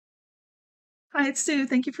Hi, it's Sue.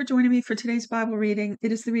 Thank you for joining me for today's Bible reading.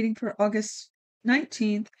 It is the reading for August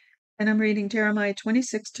 19th, and I'm reading Jeremiah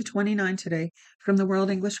 26 to 29 today from the World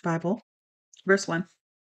English Bible. Verse 1.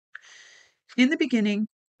 In the beginning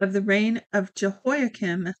of the reign of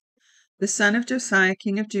Jehoiakim, the son of Josiah,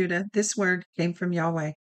 king of Judah, this word came from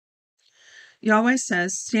Yahweh. Yahweh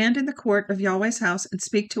says, "Stand in the court of Yahweh's house and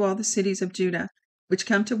speak to all the cities of Judah, which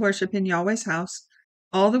come to worship in Yahweh's house,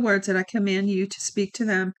 all the words that I command you to speak to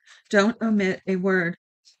them. Don't omit a word.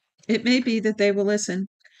 It may be that they will listen,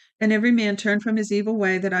 and every man turn from his evil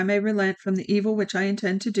way, that I may relent from the evil which I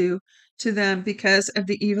intend to do to them because of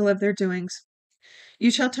the evil of their doings.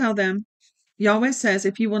 You shall tell them, Yahweh says,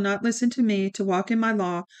 if you will not listen to me, to walk in my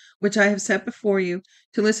law, which I have set before you,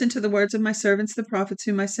 to listen to the words of my servants the prophets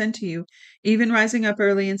whom I sent to you, even rising up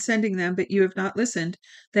early and sending them, but you have not listened,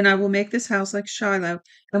 then I will make this house like Shiloh,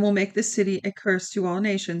 and will make this city a curse to all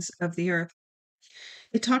nations of the earth."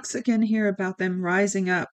 It talks again here about them rising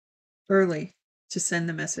up early to send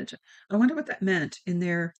the message. I wonder what that meant in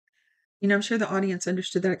their, I'm sure the audience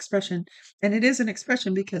understood that expression. And it is an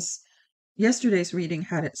expression because yesterday's reading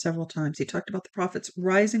had it several times. He talked about the prophets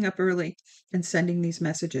rising up early and sending these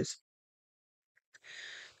messages.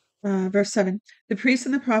 Verse 7. The priests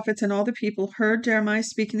and the prophets and all the people heard Jeremiah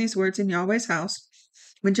speaking these words in Yahweh's house.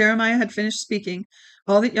 When Jeremiah had finished speaking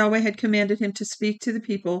all that Yahweh had commanded him to speak to the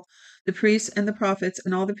people, the priests and the prophets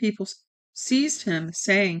and all the people seized him,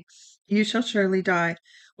 saying, "You shall surely die.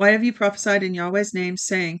 Why have you prophesied in Yahweh's name,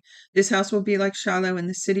 saying, This house will be like Shiloh, and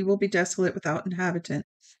the city will be desolate without inhabitant?"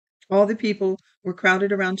 All the people were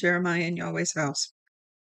crowded around Jeremiah in Yahweh's house.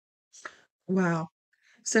 Wow.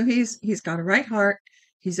 So he's got a right heart.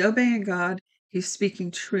 He's obeying God. He's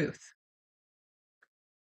speaking truth.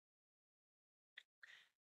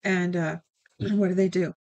 And what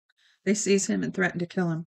do? They seize him and threaten to kill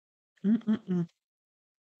him. Mm-mm-mm.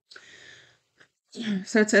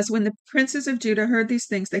 So it says, when the princes of Judah heard these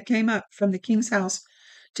things, they came up from the king's house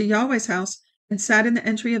to Yahweh's house and sat in the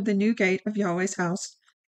entry of the new gate of Yahweh's house.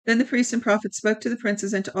 Then the priests and prophets spoke to the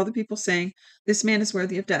princes and to all the people, saying, "This man is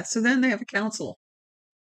worthy of death." So then they have a council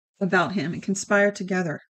about him and conspire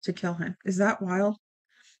together to kill him. Is that wild?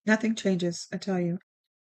 Nothing changes, I tell you.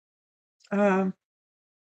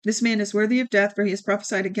 This man is worthy of death, for he has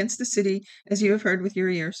prophesied against the city, as you have heard with your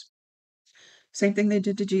ears. Same thing they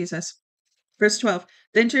did to Jesus. Verse 12.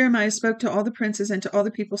 Then Jeremiah spoke to all the princes and to all the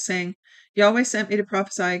people, saying, Yahweh sent me to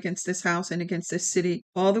prophesy against this house and against this city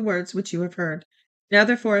all the words which you have heard. Now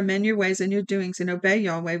therefore amend your ways and your doings, and obey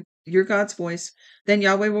Yahweh your God's voice. Then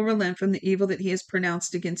Yahweh will relent from the evil that he has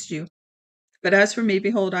pronounced against you. But as for me,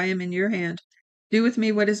 behold, I am in your hand. Do with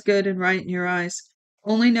me what is good and right in your eyes.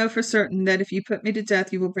 Only know for certain that if you put me to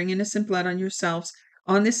death, you will bring innocent blood on yourselves,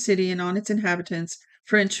 on this city, and on its inhabitants.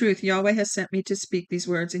 For in truth, Yahweh has sent me to speak these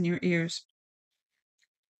words in your ears.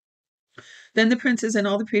 Then the princes and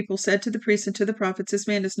all the people said to the priests and to the prophets, This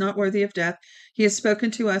man is not worthy of death. He has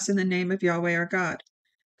spoken to us in the name of Yahweh our God.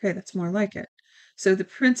 Okay, that's more like it. So the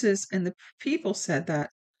princes and the people said that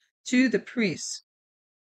to the priests.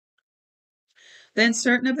 Then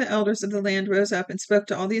certain of the elders of the land rose up and spoke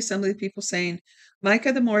to all the assembly of people, saying,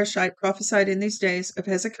 Micah the Morashite prophesied in these days of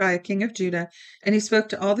Hezekiah king of Judah, and he spoke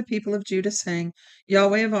to all the people of Judah, saying,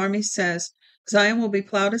 Yahweh of armies says, Zion will be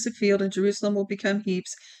plowed as a field, and Jerusalem will become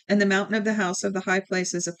heaps, and the mountain of the house of the high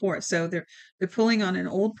places a forest. So they're pulling on an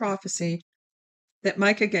old prophecy that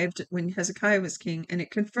Micah gave when Hezekiah was king, and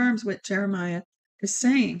it confirms what Jeremiah is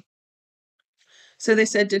saying. So they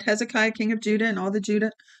said, Did Hezekiah king of Judah and all the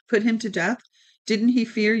Judah put him to death? Didn't he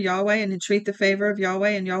fear Yahweh and entreat the favor of Yahweh,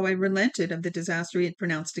 and Yahweh relented of the disaster he had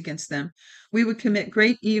pronounced against them? We would commit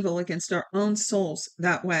great evil against our own souls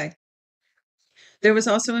that way. There was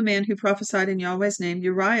also a man who prophesied in Yahweh's name,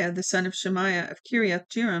 Uriah, the son of Shemaiah of Kiriath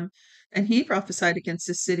Jearim, and he prophesied against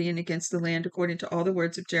this city and against the land according to all the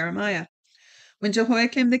words of Jeremiah. When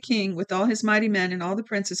Jehoiakim the king, with all his mighty men and all the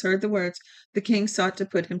princes, heard the words, the king sought to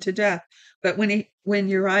put him to death. But when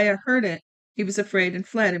Uriah heard it, he was afraid and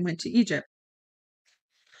fled and went to Egypt.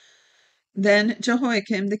 Then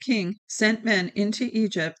Jehoiakim the king sent men into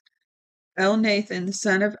Egypt, Elnathan the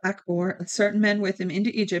son of Achbor, and certain men with him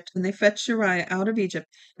into Egypt, and they fetched Uriah out of Egypt,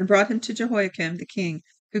 and brought him to Jehoiakim the king,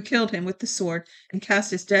 who killed him with the sword, and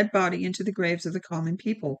cast his dead body into the graves of the common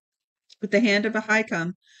people. But the hand of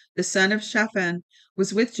Ahikam, the son of Shaphan,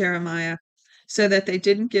 was with Jeremiah, so that they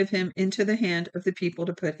didn't give him into the hand of the people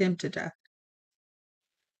to put him to death.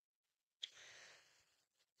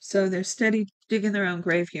 So they're steady digging their own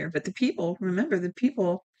grave here. But the people, remember the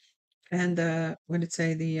people and what did it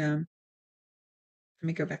say? Let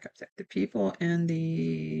me go back up there. The people and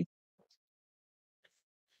the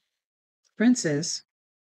princes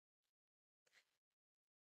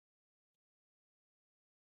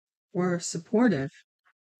were supportive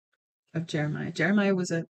of Jeremiah. Jeremiah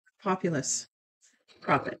was a populist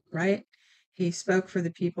prophet, right? He spoke for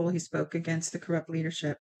the people. He spoke against the corrupt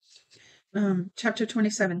leadership. Chapter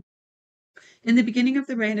 27. In the beginning of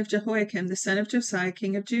the reign of Jehoiakim, the son of Josiah,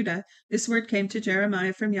 king of Judah, this word came to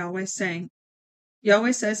Jeremiah from Yahweh, saying,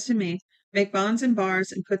 Yahweh says to me, make bonds and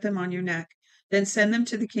bars and put them on your neck. Then send them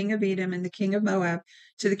to the king of Edom and the king of Moab,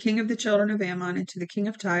 to the king of the children of Ammon, and to the king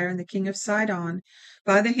of Tyre and the king of Sidon,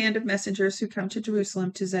 by the hand of messengers who come to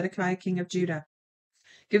Jerusalem, to Zedekiah king of Judah.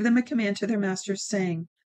 Give them a command to their masters, saying,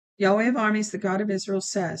 Yahweh of armies, the God of Israel,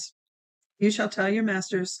 says, you shall tell your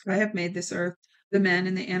masters, I have made this earth, the men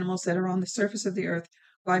and the animals that are on the surface of the earth,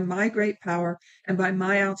 by my great power and by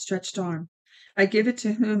my outstretched arm. I give it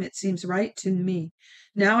to whom it seems right to me.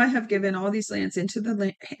 Now I have given all these lands into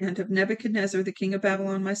the hand of Nebuchadnezzar, the king of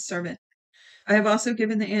Babylon, my servant. I have also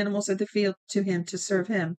given the animals of the field to him to serve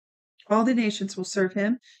him. All the nations will serve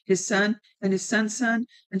him, his son, and his son's son,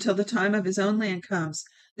 until the time of his own land comes.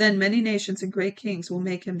 Then many nations and great kings will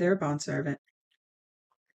make him their bondservant.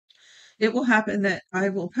 It will happen that I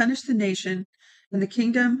will punish the nation and the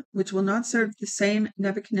kingdom which will not serve the same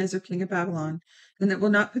Nebuchadnezzar, king of Babylon, and that will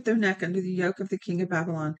not put their neck under the yoke of the king of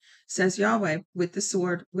Babylon, says Yahweh, with the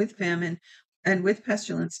sword, with famine, and with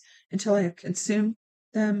pestilence, until I have consumed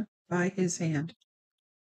them by his hand.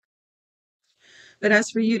 But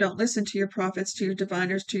as for you, don't listen to your prophets, to your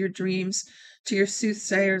diviners, to your dreams, to your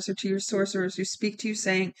soothsayers, or to your sorcerers who speak to you,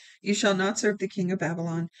 saying, you shall not serve the king of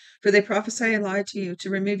Babylon. For they prophesy a lie to you, to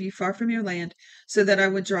remove you far from your land, so that I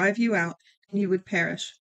would drive you out, and you would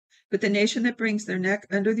perish. But the nation that brings their neck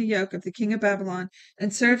under the yoke of the king of Babylon,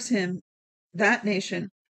 and serves him, that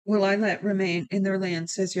nation will I let remain in their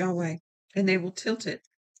land, says Yahweh, and they will till it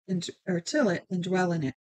and dwell in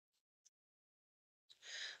it.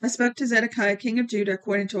 I spoke to Zedekiah, king of Judah,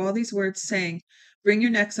 according to all these words, saying, bring your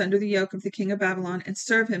necks under the yoke of the king of Babylon, and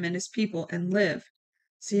serve him and his people, and live.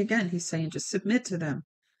 See, again, he's saying, just submit to them,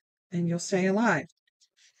 and you'll stay alive.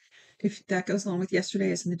 If that goes along with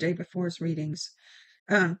yesterday's and the day before's readings.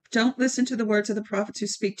 Don't listen to the words of the prophets who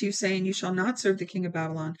speak to you, saying, you shall not serve the king of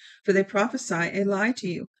Babylon, for they prophesy a lie to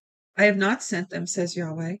you. I have not sent them, says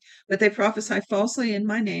Yahweh, but they prophesy falsely in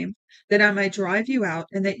my name, that I may drive you out,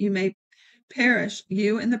 and that you may perish,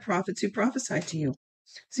 you and the prophets who prophesy to you.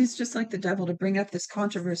 See, it's just like the devil to bring up this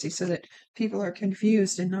controversy so that people are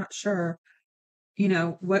confused and not sure,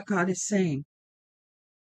 what God is saying.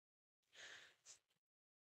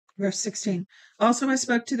 Verse 16. Also I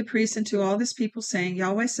spoke to the priests and to all this people, saying,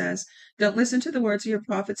 Yahweh says, don't listen to the words of your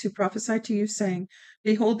prophets who prophesy to you, saying,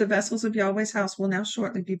 behold, the vessels of Yahweh's house will now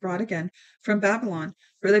shortly be brought again from Babylon,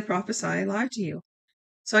 for they prophesy a lie to you.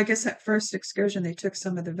 So I guess that first excursion, they took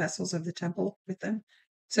some of the vessels of the temple with them.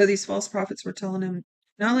 So these false prophets were telling him,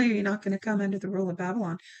 not only are you not going to come under the rule of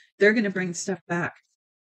Babylon, they're going to bring stuff back.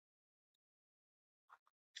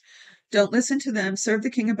 Don't listen to them. Serve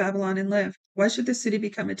the king of Babylon and live. Why should the city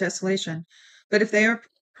become a desolation? But if they are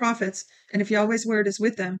prophets, and if Yahweh's word is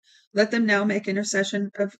with them, let them now make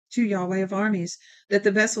intercession to Yahweh of armies, that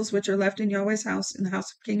the vessels which are left in Yahweh's house, in the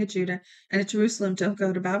house of King of Judah, and at Jerusalem don't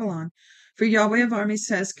go to Babylon. For Yahweh of armies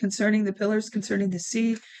says, concerning the pillars, concerning the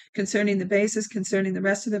sea, concerning the bases, concerning the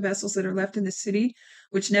rest of the vessels that are left in the city,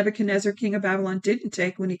 which Nebuchadnezzar, king of Babylon, didn't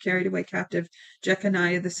take when he carried away captive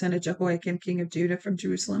Jeconiah, the son of Jehoiakim, king of Judah, from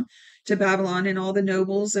Jerusalem to Babylon, and all the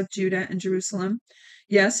nobles of Judah and Jerusalem.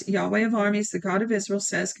 Yes, Yahweh of armies, the God of Israel,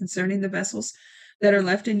 says concerning the vessels that are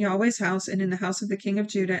left in Yahweh's house and in the house of the king of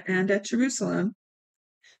Judah and at Jerusalem,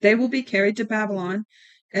 they will be carried to Babylon,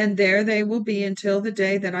 and there they will be until the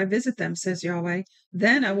day that I visit them, says Yahweh.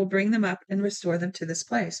 Then I will bring them up and restore them to this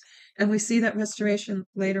place. And we see that restoration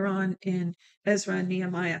later on in Ezra and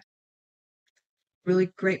Nehemiah. Really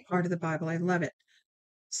great part of the Bible. I love it.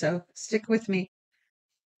 So stick with me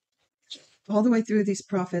all the way through these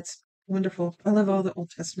prophets. Wonderful. I love all the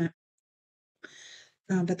Old Testament.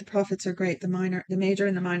 But the prophets are great. The major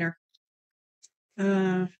and the minor.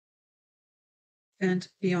 And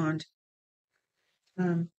beyond.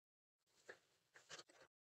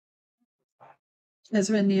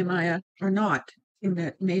 Ezra and Nehemiah are not in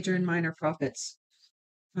the major and minor prophets,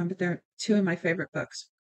 but they're two of my favorite books.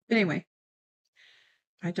 But anyway,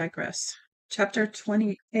 I digress. Chapter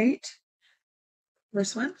 28,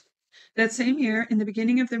 verse 1. That same year, in the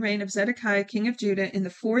beginning of the reign of Zedekiah, king of Judah, in the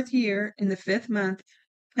 4th year, in the 5th month,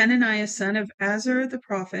 Hananiah, son of Azur the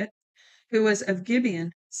prophet, who was of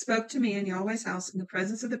Gibeon, spoke to me in Yahweh's house in the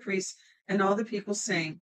presence of the priests and all the people,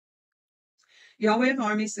 saying, Yahweh of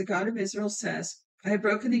armies, the God of Israel, says, I have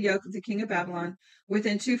broken the yoke of the king of Babylon.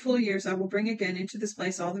 Within 2 full years I will bring again into this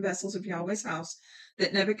place all the vessels of Yahweh's house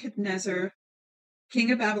that Nebuchadnezzar,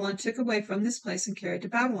 king of Babylon, took away from this place and carried to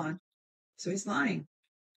Babylon. So he's lying.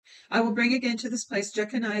 I will bring again to this place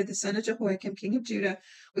Jeconiah the son of Jehoiakim, king of Judah,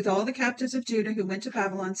 with all the captives of Judah who went to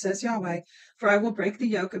Babylon, says Yahweh, for I will break the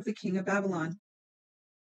yoke of the king of Babylon.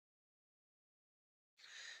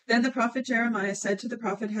 Then the prophet Jeremiah said to the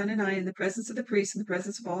prophet Hananiah in the presence of the priests, in the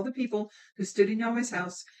presence of all the people who stood in Yahweh's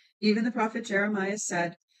house, even the prophet Jeremiah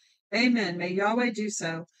said, Amen. May Yahweh do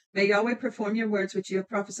so. May Yahweh perform your words which you have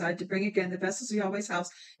prophesied to bring again the vessels of Yahweh's house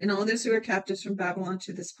and all those who are captives from Babylon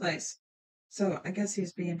to this place. So I guess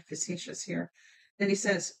he's being facetious here. Then he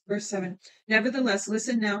says, verse 7, Nevertheless,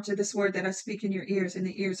 listen now to this word that I speak in your ears, in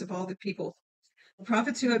the ears of all the people. The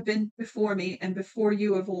prophets who have been before me and before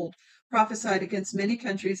you of old prophesied against many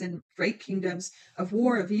countries and great kingdoms, of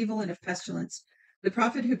war, of evil, and of pestilence. The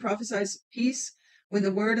prophet who prophesies peace, when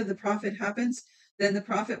the word of the prophet happens, then the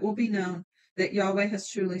prophet will be known that Yahweh has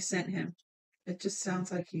truly sent him. It just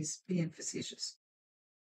sounds like he's being facetious.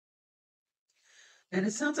 And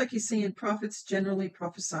it sounds like he's saying prophets generally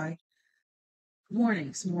prophesy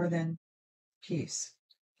warnings more than peace.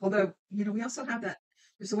 Although, we also have that,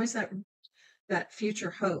 there's always that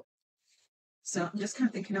future hope. So I'm just kind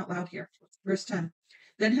of thinking out loud here. Verse 10.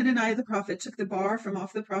 Then Hananiah the prophet took the bar from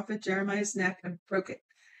off the prophet Jeremiah's neck and broke it.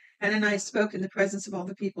 Hananiah spoke in the presence of all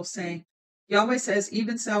the people, saying, Yahweh says,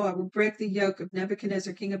 Even so I will break the yoke of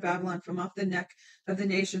Nebuchadnezzar, king of Babylon, from off the neck of the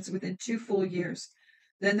nations within 2 full years.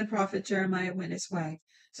 Then the prophet Jeremiah went his way.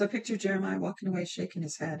 So I picture Jeremiah walking away, shaking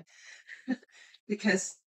his head,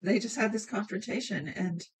 because they just had this confrontation.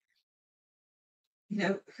 And,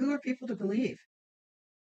 who are people to believe?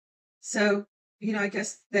 So, I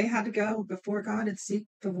guess they had to go before God and seek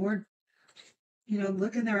the Lord,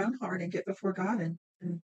 look in their own heart and get before God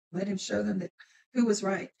and let him show them that who was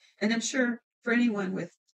right. And I'm sure for anyone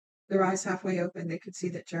with their eyes halfway open, they could see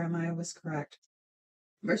that Jeremiah was correct.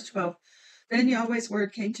 Verse 12. Then Yahweh's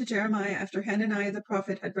word came to Jeremiah after Hananiah the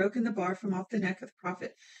prophet had broken the bar from off the neck of the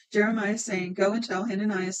prophet Jeremiah, saying, Go and tell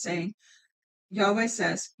Hananiah, saying, Yahweh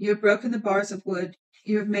says, You have broken the bars of wood,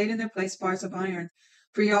 you have made in their place bars of iron.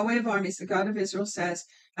 For Yahweh of armies, the God of Israel, says,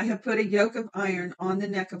 I have put a yoke of iron on the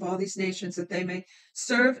neck of all these nations, that they may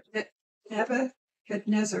serve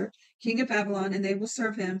Nebuchadnezzar, king of Babylon, and they will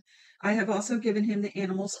serve him. I have also given him the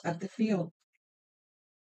animals of the field.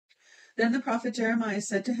 Then the prophet Jeremiah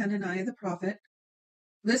said to Hananiah the prophet,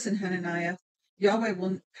 Listen, Hananiah, Yahweh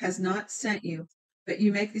has not sent you, but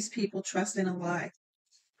you make these people trust in a lie.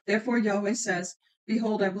 Therefore Yahweh says,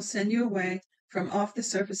 Behold, I will send you away from off the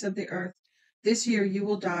surface of the earth. This year you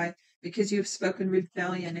will die, because you have spoken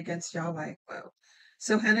rebellion against Yahweh. Whoa.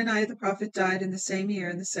 So Hananiah the prophet died in the same year,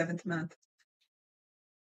 in the 7th month.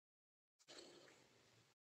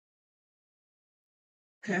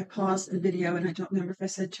 Okay, I paused the video and I don't remember if I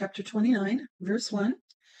said chapter 29, verse 1.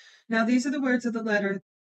 Now these are the words of the letter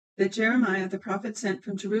that Jeremiah the prophet sent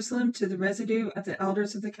from Jerusalem to the residue of the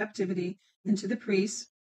elders of the captivity and to the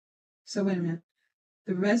priests. So wait a minute.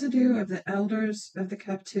 The residue of the elders of the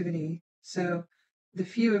captivity, so the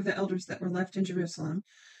few of the elders that were left in Jerusalem,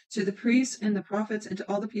 to the priests and the prophets and to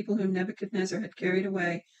all the people whom Nebuchadnezzar had carried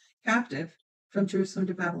away captive from Jerusalem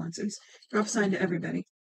to Babylon. So he's prophesying to everybody.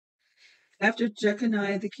 After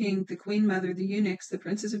Jeconiah the king, the queen mother, the eunuchs, the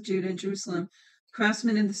princes of Judah and Jerusalem, the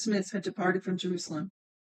craftsmen and the smiths had departed from Jerusalem,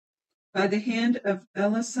 by the hand of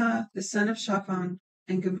Elisah the son of Shaphan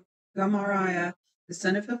and Gemariah the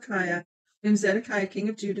son of Hilkiah, whom Zedekiah king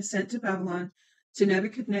of Judah sent to Babylon, to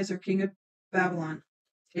Nebuchadnezzar king of Babylon,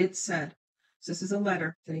 it said, so this is a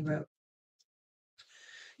letter that he wrote,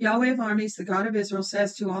 Yahweh of armies, the God of Israel,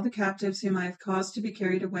 says to all the captives whom I have caused to be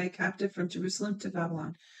carried away captive from Jerusalem to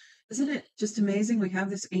Babylon. Isn't it just amazing we have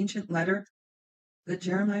this ancient letter that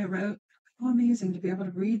Jeremiah wrote? How amazing to be able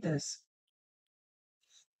to read this.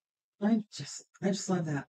 I just love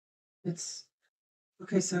that. It's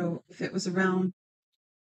okay. So if it was around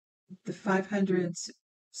the 500s,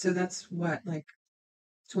 so that's what, like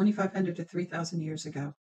 2,500 to 3,000 years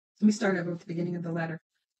ago. Let me start over with the beginning of the letter.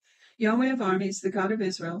 Yahweh of armies, the God of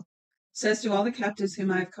Israel, says to all the captives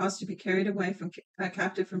whom I have caused to be carried away from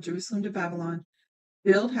captive from Jerusalem to Babylon,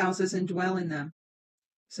 build houses and dwell in them.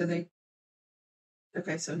 So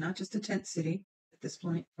so not just a tent city at this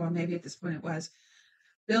point, or maybe at this point it was.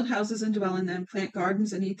 Build houses and dwell in them, plant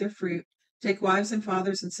gardens and eat their fruit, take wives and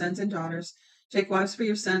fathers and sons and daughters, take wives for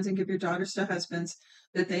your sons and give your daughters to husbands,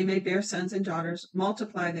 that they may bear sons and daughters,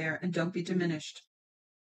 multiply there and don't be diminished.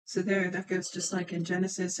 So that goes just like in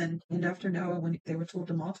Genesis and after Noah when they were told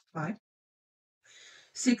to multiply.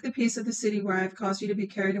 Seek the peace of the city where I have caused you to be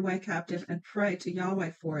carried away captive, and pray to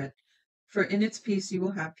Yahweh for it, for in its peace you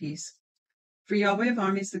will have peace. For Yahweh of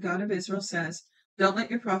armies, the God of Israel, says, Don't let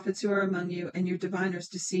your prophets who are among you and your diviners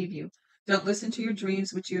deceive you. Don't listen to your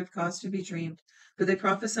dreams which you have caused to be dreamed, for they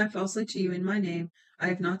prophesy falsely to you in my name. I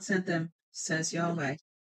have not sent them, says Yahweh.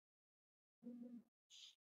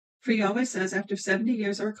 For Yahweh says, after 70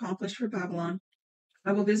 years are accomplished for Babylon,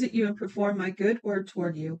 I will visit you and perform my good word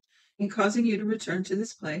toward you, in causing you to return to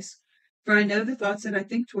this place. For I know the thoughts that I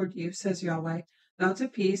think toward you, says Yahweh, thoughts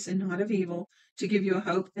of peace and not of evil, to give you a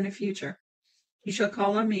hope and a future. You shall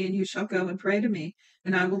call on me, and you shall go and pray to me,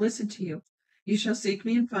 and I will listen to you. You shall seek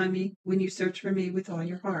me and find me when you search for me with all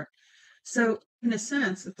your heart. So, in a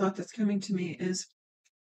sense, the thought that's coming to me is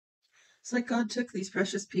it's like God took these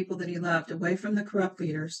precious people that he loved away from the corrupt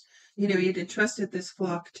leaders. He had entrusted this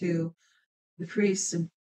flock to the priests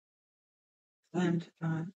and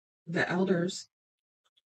the elders,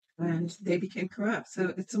 and they became corrupt.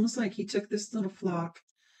 So it's almost like he took this little flock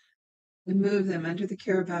and moved them under the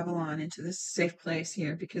care of Babylon into this safe place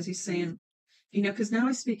here, because he's saying, because now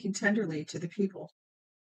he's speaking tenderly to the people.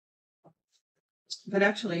 But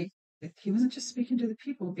actually, he wasn't just speaking to the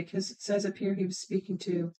people, because it says up here he was speaking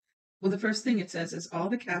to, well, the first thing it says is all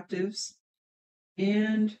the captives,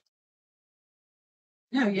 and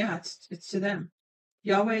no, yeah, it's to them.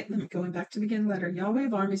 Yahweh, going back to the beginning letter, Yahweh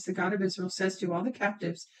of armies, the God of Israel, says to all the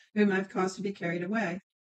captives whom I've caused to be carried away,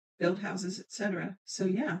 build houses, etc. So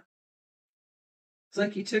yeah, it's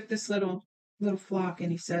like he took this little flock,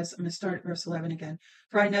 and he says, I'm going to start at verse 11 again.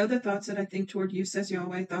 For I know the thoughts that I think toward you, says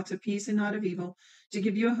Yahweh, thoughts of peace and not of evil, to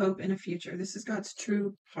give you a hope and a future. This is God's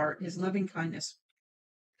true heart, his loving kindness.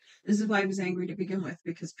 This is why he was angry to begin with,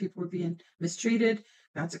 because people were being mistreated.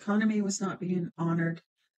 God's economy was not being honored.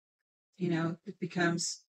 It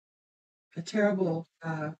becomes a terrible,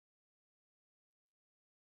 the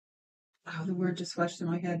word just flashed in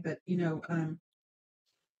my head, but,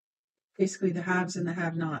 basically the haves and the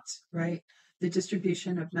have-nots, right? The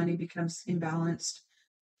distribution of money becomes imbalanced,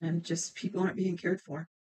 and just people aren't being cared for.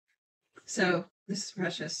 So this is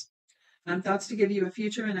precious. Thoughts to give you a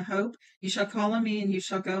future and a hope. You shall call on me, and you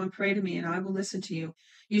shall go and pray to me, and I will listen to you.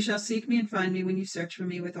 You shall seek me and find me when you search for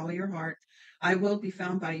me with all your heart. I will be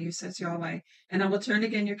found by you, says Yahweh, and I will turn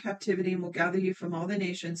again your captivity and will gather you from all the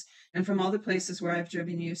nations and from all the places where I have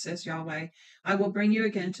driven you, says Yahweh. I will bring you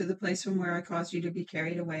again to the place from where I caused you to be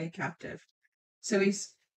carried away captive. So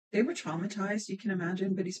they were traumatized, you can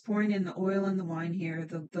imagine, but he's pouring in the oil and the wine here,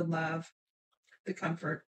 the love, the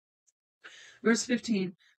comfort. Verse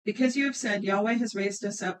 15, because you have said, Yahweh has raised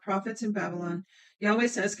us up prophets in Babylon, Yahweh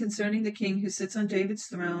says concerning the king who sits on David's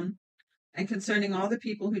throne, and concerning all the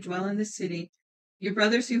people who dwell in this city, your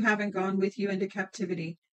brothers who haven't gone with you into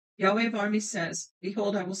captivity, Yahweh of armies says,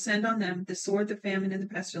 behold, I will send on them the sword, the famine, and the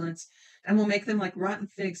pestilence, and will make them like rotten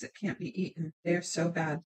figs that can't be eaten. They are so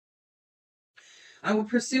bad. I will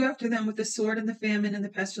pursue after them with the sword and the famine and the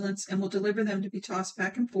pestilence, and will deliver them to be tossed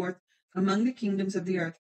back and forth among the kingdoms of the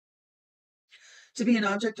earth, to be an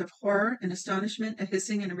object of horror and astonishment, a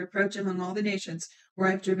hissing and a reproach among all the nations where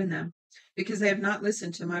I have driven them, because they have not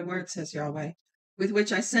listened to my word, says Yahweh, with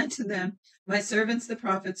which I sent to them my servants the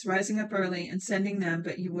prophets, rising up early and sending them,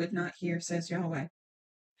 but you would not hear, says Yahweh.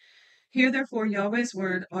 Hear therefore Yahweh's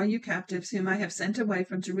word, all you captives whom I have sent away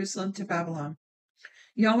from Jerusalem to Babylon.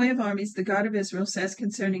 Yahweh of armies, the God of Israel, says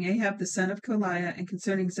concerning Ahab the son of Koliah, and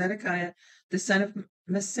concerning Zedekiah the son of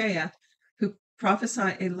Maaseiah, who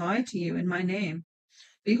prophesy a lie to you in my name,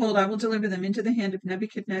 behold, I will deliver them into the hand of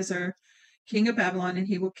Nebuchadnezzar, king of Babylon, and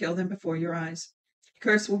he will kill them before your eyes.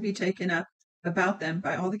 Curse will be taken up about them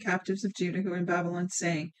by all the captives of Judah who are in Babylon,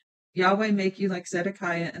 saying, Yahweh make you like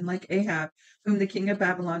Zedekiah and like Ahab, whom the king of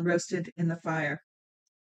Babylon roasted in the fire.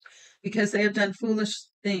 Because they have done foolish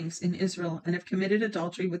things in Israel, and have committed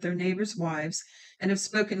adultery with their neighbors' wives, and have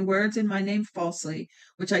spoken words in my name falsely,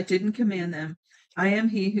 which I didn't command them. I am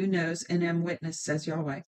he who knows and am witness, says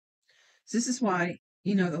Yahweh. So this is why,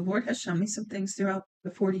 the Lord has shown me some things throughout the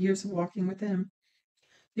 40 years of walking with him,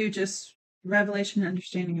 through just revelation and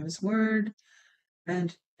understanding of his word,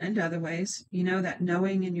 and other ways, that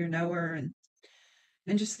knowing in your knower,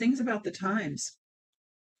 and just things about the times.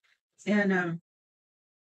 And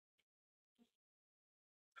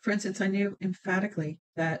for instance, I knew emphatically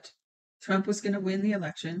that Trump was going to win the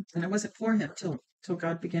election, and I wasn't for him till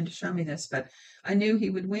God began to show me this, but I knew he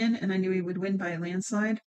would win, and I knew he would win by a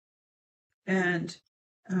landslide. And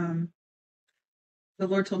the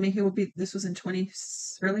Lord told me he will be, this was in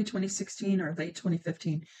early 2016 or late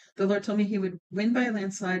 2015. The Lord told me he would win by a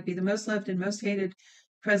landslide, be the most loved and most hated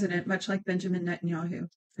president, much like Benjamin Netanyahu.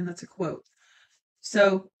 And that's a quote.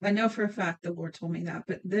 So I know for a fact the Lord told me that.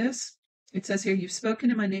 But this, it says here, you've spoken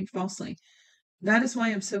in my name falsely. That is why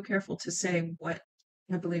I'm so careful to say what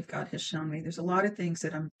I believe God has shown me. There's a lot of things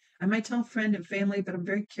that I might tell friend and family, but I'm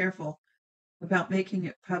very careful about making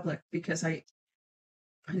it public because I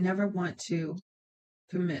never want to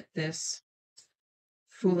commit this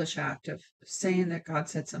foolish act of saying that God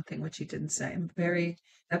said something which he didn't say.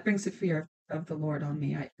 That brings the fear of the Lord on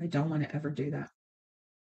me. I don't want to ever do that.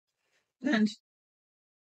 And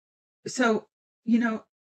so, you know,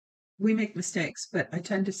 we make mistakes, but I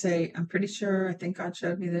tend to say, I'm pretty sure, I think God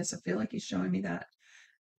showed me this. I feel like he's showing me that,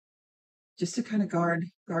 just to kind of guard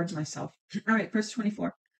myself. All right, verse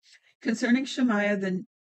 24. Concerning Shemaiah the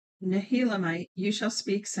Nehelamite, you shall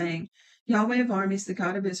speak, saying, Yahweh of armies, the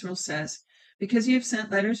God of Israel, says, because you have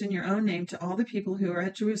sent letters in your own name to all the people who are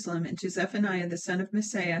at Jerusalem, and to Zephaniah the son of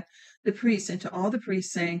Messiah, the priest, and to all the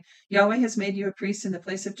priests, saying, Yahweh has made you a priest in the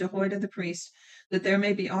place of Jehoiada the priest, that there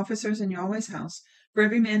may be officers in Yahweh's house, for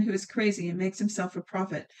every man who is crazy and makes himself a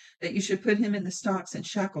prophet, that you should put him in the stocks and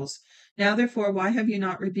shackles. Now therefore, why have you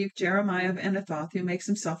not rebuked Jeremiah of Anathoth, who makes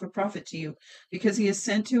himself a prophet to you? Because he is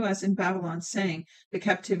sent to us in Babylon, saying, the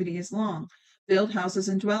captivity is long. Build houses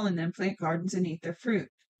and dwell in them, plant gardens and eat their fruit.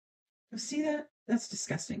 See that? That's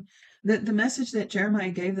disgusting. The message that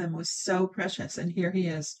Jeremiah gave them was so precious, and here he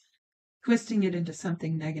is twisting it into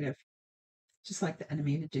something negative, just like the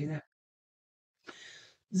enemy to do that.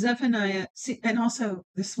 Zephaniah, see, and also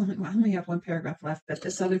this one, I only have one paragraph left, but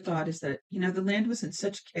this other thought is that, the land was in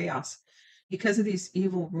such chaos because of these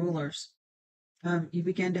evil rulers. You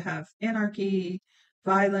began to have anarchy,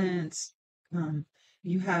 violence.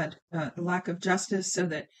 You had a lack of justice, so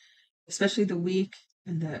that especially the weak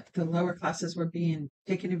and the lower classes were being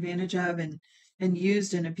taken advantage of and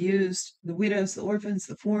used and abused. The widows, the orphans,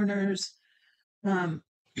 the foreigners, the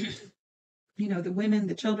women,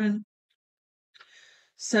 the children.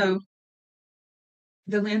 So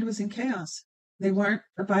the land was in chaos. They weren't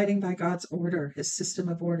abiding by God's order, his system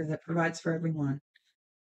of order that provides for everyone.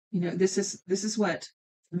 This is what,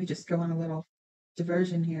 let me just go on a little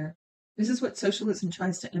diversion here. This is what socialism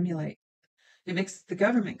tries to emulate. It makes the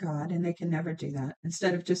government God, and they can never do that.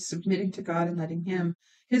 Instead of just submitting to God and letting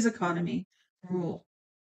his economy rule.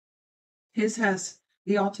 His has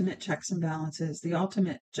the ultimate checks and balances, the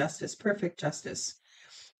ultimate justice, perfect justice.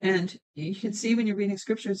 And you can see when you're reading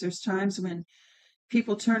scriptures, there's times when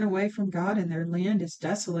people turn away from God and their land is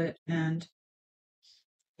desolate, and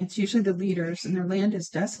it's usually the leaders, and their land is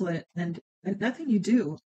desolate, and nothing you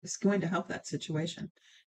do is going to help that situation.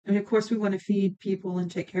 And of course, we want to feed people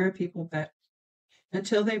and take care of people, but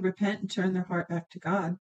until they repent and turn their heart back to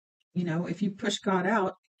God, if you push God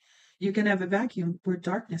out, you can have a vacuum where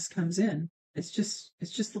darkness comes in. It's just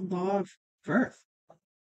the law of earth.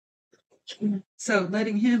 So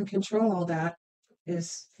letting him control all that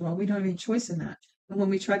is, well, we don't have any choice in that. And when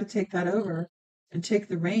we try to take that over and take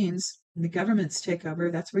the reins and the governments take over,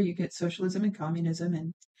 that's where you get socialism and communism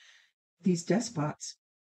and these despots.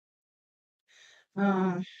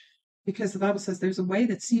 Because the Bible says there's a way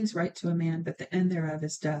that seems right to a man, but the end thereof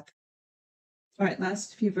is death. All right,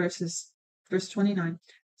 last few verses. Verse 29.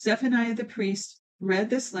 Zephaniah the priest read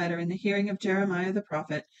this letter in the hearing of Jeremiah the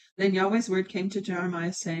prophet. Then Yahweh's word came to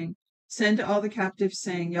Jeremiah, saying, Send to all the captives,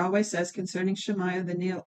 saying, Yahweh says concerning Shemaiah the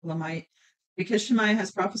Nehelamite, because Shemaiah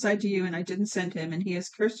has prophesied to you, and I didn't send him, and he has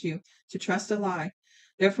cursed you to trust a lie.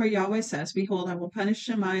 Therefore Yahweh says, Behold, I will punish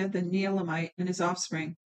Shemaiah the Nehelamite and his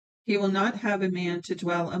offspring. He will not have a man to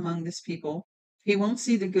dwell among this people. He won't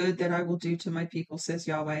see the good that I will do to my people, says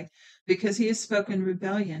Yahweh, because he has spoken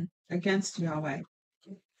rebellion against Yahweh.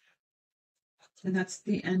 And that's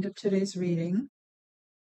the end of today's reading.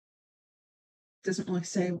 It doesn't really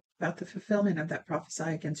say about the fulfillment of that prophecy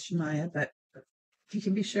against Shemaiah, but you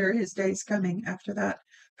can be sure his day is coming after that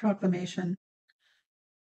proclamation.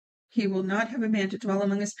 He will not have a man to dwell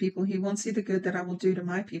among his people. He won't see the good that I will do to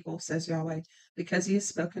my people, says Yahweh, because he has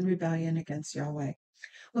spoken rebellion against Yahweh.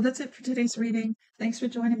 Well, that's it for today's reading. Thanks for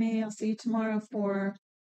joining me. I'll see you tomorrow for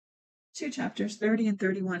 2 chapters, 30 and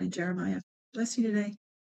 31 in Jeremiah. Bless you today.